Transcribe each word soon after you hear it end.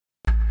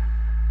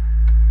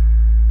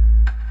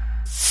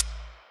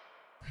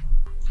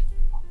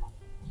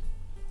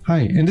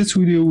Hi, in this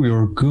video we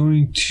are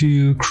going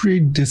to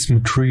create this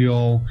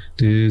material,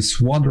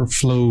 this water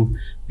flow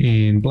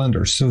in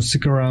Blender, so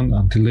stick around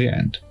until the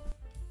end.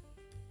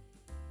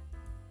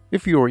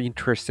 If you are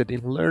interested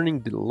in learning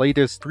the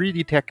latest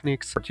 3D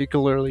techniques,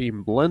 particularly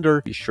in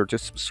Blender, be sure to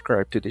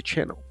subscribe to the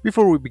channel.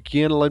 Before we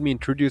begin, let me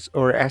introduce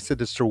our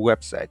Asset Store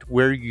website,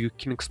 where you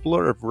can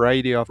explore a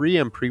variety of free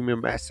and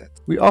premium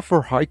assets. We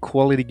offer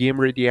high-quality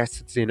game-ready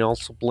assets and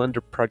also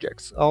Blender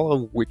projects, all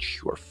of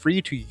which you are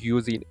free to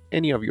use in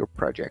any of your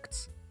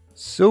projects.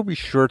 So be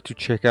sure to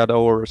check out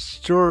our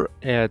store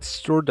at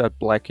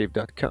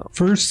store.blackcave.com.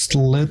 First,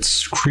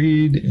 let's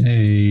create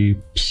a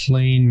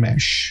plane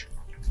mesh.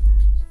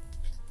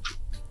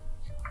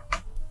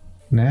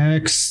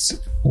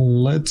 Next,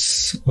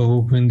 let's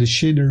open the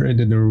shader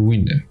editor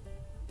window.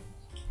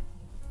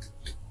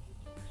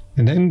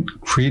 And then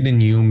create a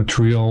new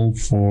material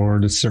for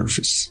the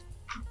surface.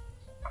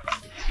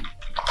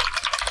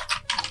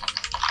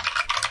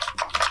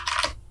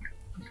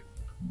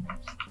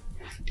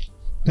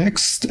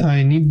 Next,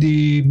 I need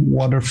the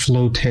water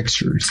flow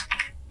textures.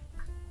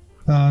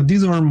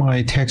 These are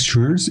my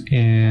textures,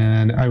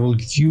 and I will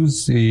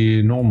use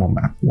the normal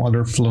map,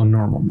 water flow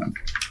normal map.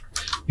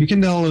 You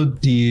can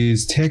download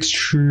these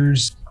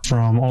textures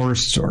from our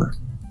store.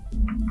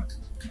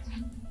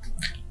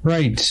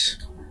 Right,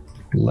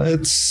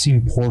 let's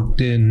import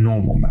the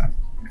normal map.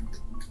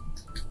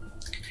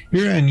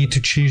 Here I need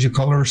to change the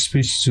color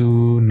space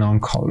to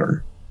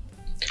non-color.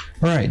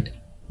 Alright,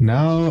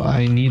 now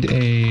I need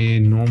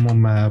a normal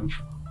map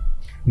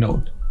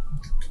node.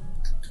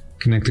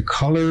 Connect the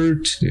color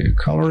to the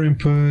color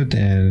input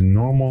and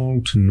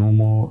normal to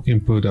normal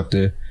input of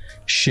the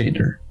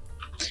shader.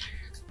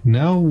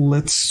 Now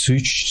let's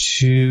switch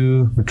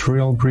to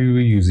material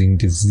preview using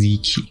the Z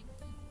key.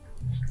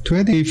 To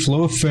add a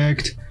flow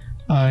effect,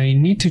 I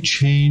need to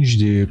change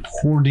the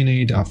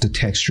coordinate of the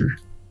texture.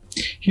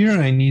 Here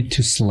I need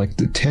to select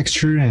the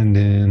texture and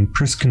then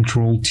press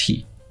Ctrl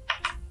T.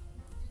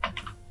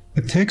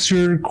 A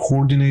texture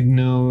coordinate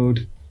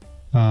node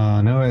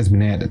now has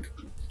been added.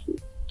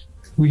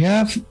 We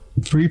have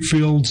three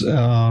fields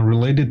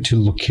related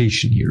to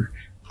location here.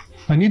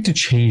 I need to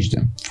change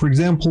them. For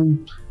example,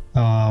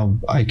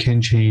 I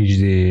can change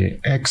the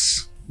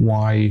X,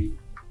 Y,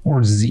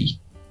 or Z.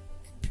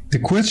 The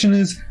question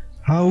is,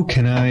 how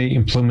can I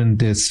implement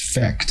this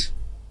effect?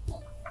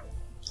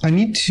 I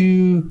need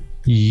to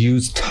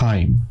use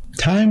time.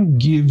 Time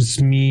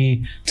gives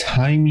me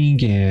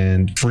timing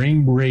and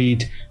frame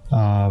rate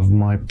of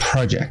my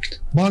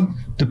project. But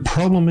the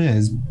problem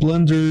is,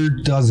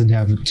 Blender doesn't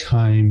have a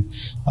time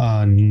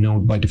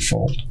node by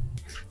default.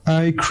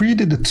 I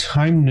created a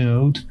time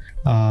node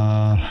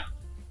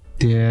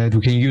that we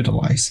can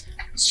utilize.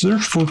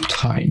 Search for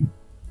time.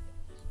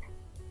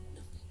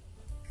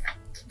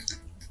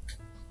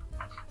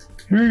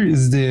 Here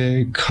is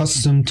the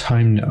custom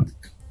time node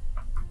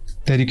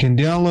that you can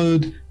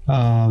download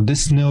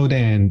this node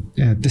and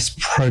this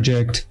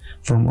project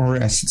from our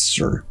asset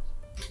store.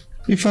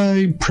 If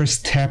I press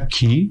tab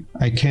key,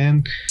 I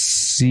can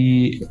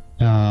see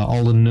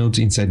all the nodes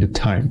inside the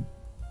time.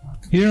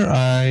 Here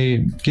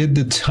I get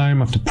the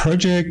time of the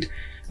project,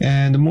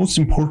 and the most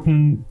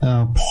important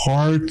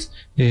part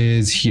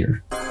is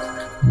here,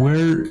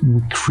 where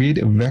we create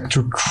a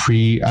vector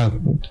tree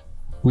output,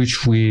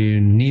 which we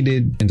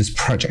needed in this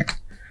project.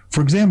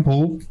 For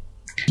example,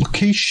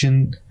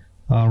 location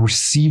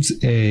receives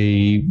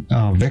a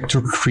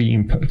vector tree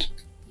input.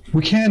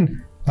 We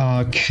can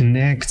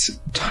connect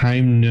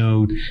time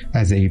node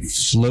as a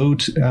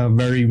float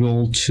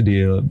variable to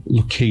the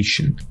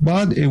location,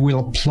 but it will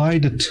apply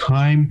the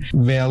time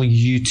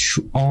value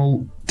to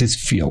all these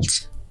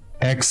fields,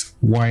 X,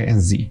 Y,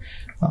 and Z.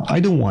 I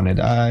don't want it.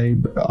 I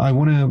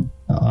want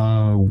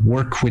to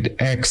work with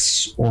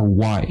X or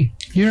Y.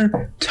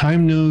 Here,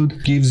 time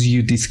node gives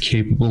you this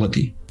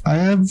capability. I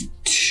have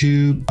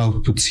two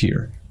outputs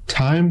here.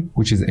 Time,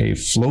 which is a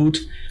float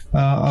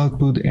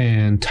output,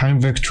 and time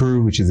vector,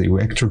 which is a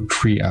vector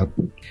tree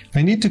output.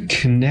 I need to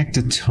connect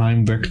the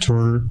time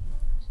vector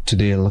to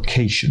the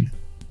location.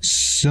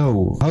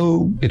 So,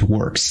 how it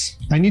works?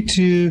 I need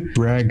to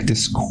drag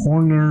this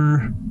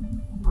corner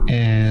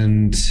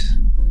and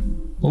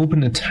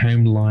open a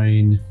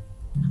timeline.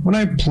 When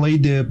I play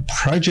the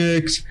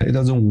project, it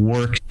doesn't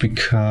work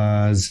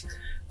because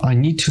I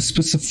need to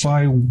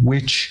specify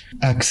which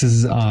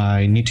axis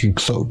I need to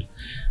include.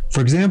 For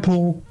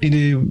example, in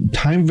a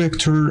time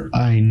vector,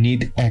 I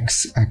need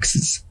X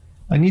axis.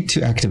 I need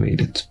to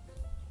activate it.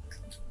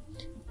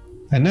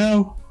 And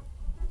now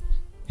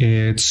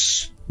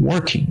it's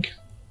working.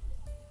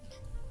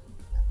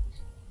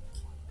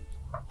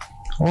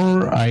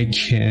 Or I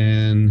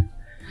can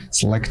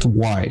select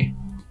Y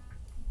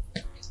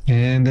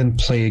and then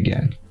play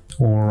again,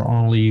 or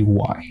only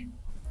Y.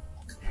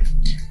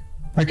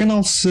 I can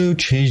also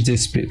change the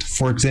speed,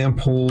 for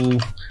example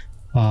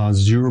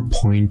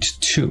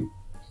 0.2.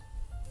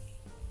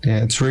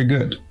 That's very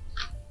good.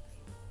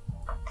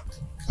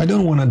 I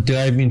don't want to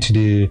dive into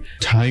the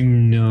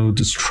time node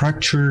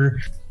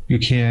structure. You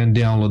can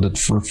download it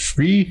for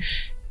free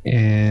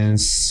and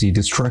see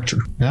the structure.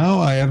 Now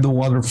I have the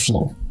water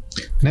flow.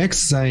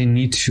 Next, I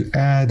need to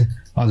add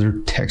other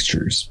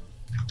textures.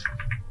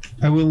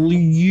 I will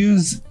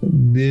use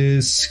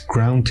this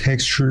ground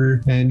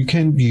texture, and you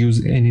can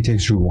use any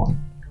texture you want.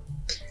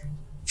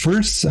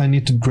 First, I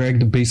need to drag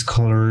the base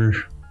color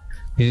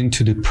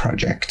into the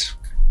project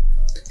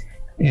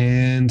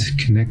and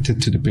connect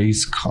it to the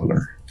base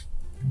color.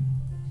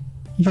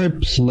 If I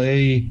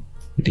play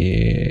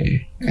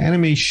the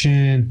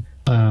animation,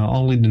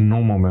 only the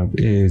normal map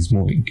is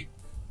moving.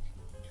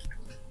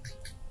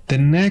 The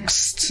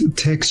next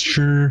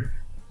texture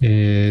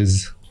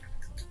is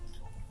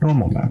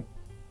normal map.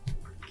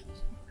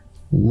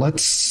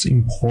 Let's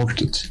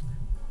import it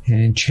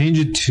and change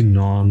it to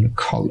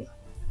non-color.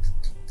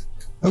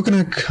 I'm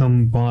gonna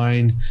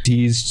combine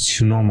these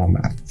to normal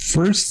map.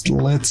 First,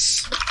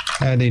 let's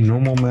add a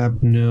normal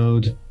map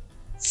node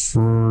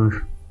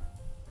for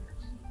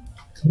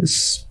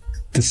this,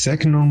 the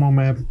second normal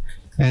map,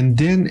 and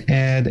then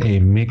add a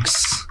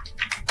mix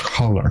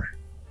color.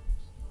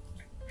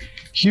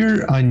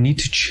 Here I need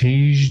to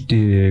change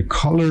the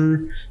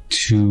color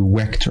to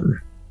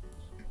vector,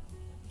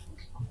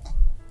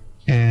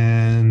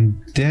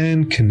 and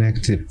then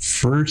connect the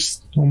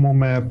first normal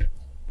map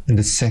and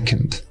the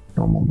second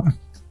normal map,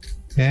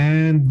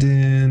 and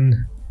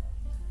then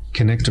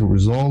connect the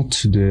result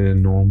to the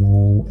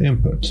normal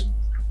input.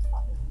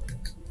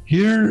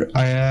 Here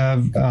I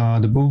have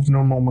the both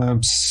normal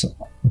maps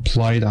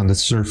applied on the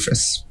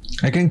surface.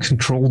 I can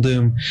control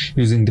them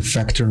using the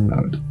vector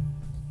node.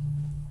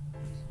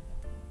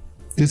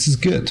 This is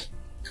good.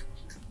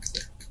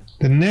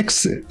 The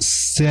next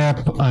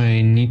step,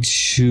 I need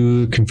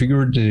to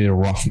configure the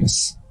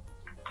roughness.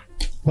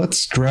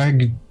 Let's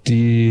drag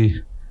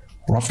the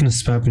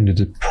roughness map into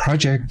the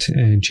project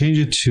and change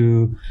it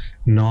to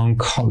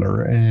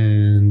non-color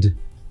and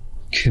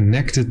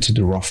connect it to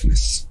the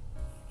roughness.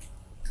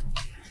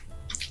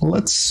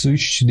 Let's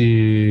switch to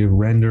the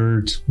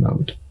rendered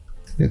mode.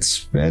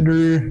 It's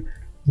better,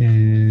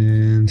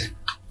 and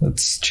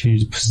let's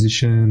change the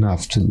position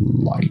of the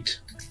light.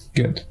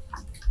 Good.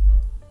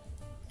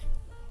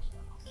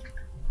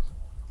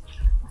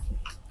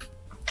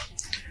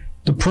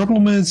 The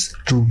problem is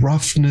the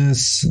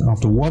roughness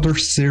of the water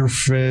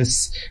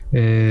surface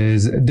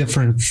is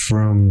different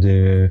from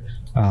the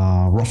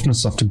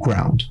roughness of the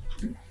ground.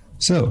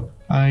 So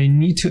I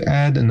need to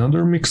add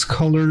another mix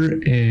color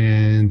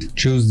and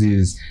choose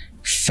this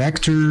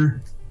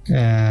factor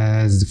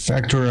as the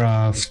factor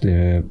of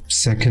the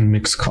second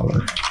mix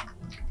color.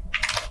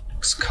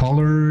 Mix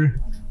color,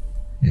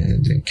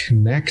 and then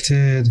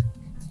connected.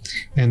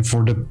 And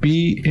for the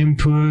B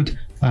input,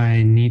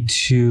 I need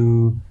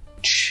to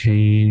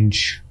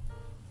change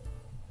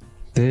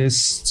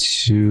this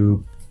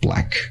to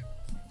black.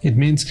 It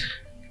means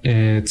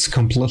it's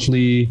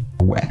completely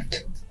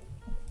wet.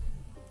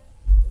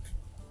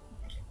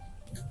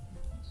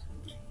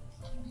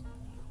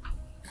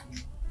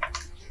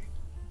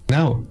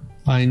 Now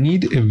I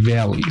need a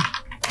value.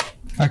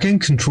 I can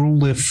control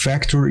the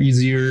factor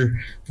easier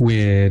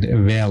with a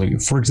value.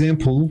 For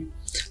example,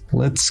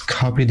 let's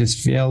copy this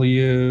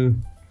value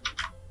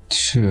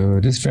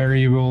to this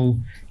variable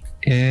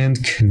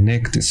and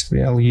connect this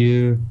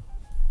value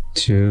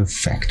to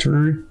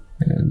factor,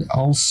 and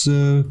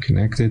also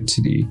connect it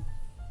to the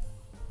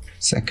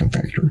second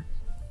factor.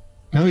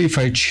 Now if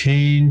I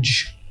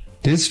change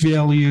this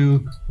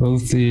value,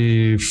 both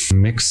the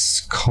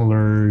mix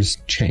colors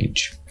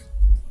change.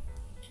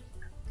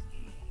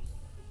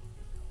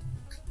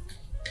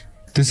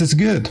 This is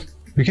good.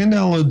 We can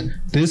download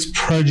this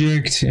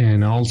project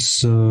and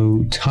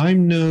also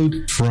time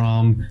node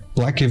from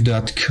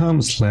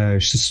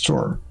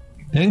blackcave.com/store.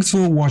 Thanks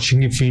for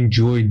watching. If you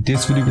enjoyed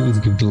this video, please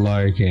give it a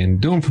like and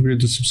don't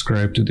forget to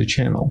subscribe to the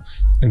channel.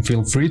 And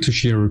feel free to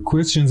share your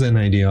questions and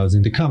ideas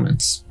in the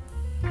comments.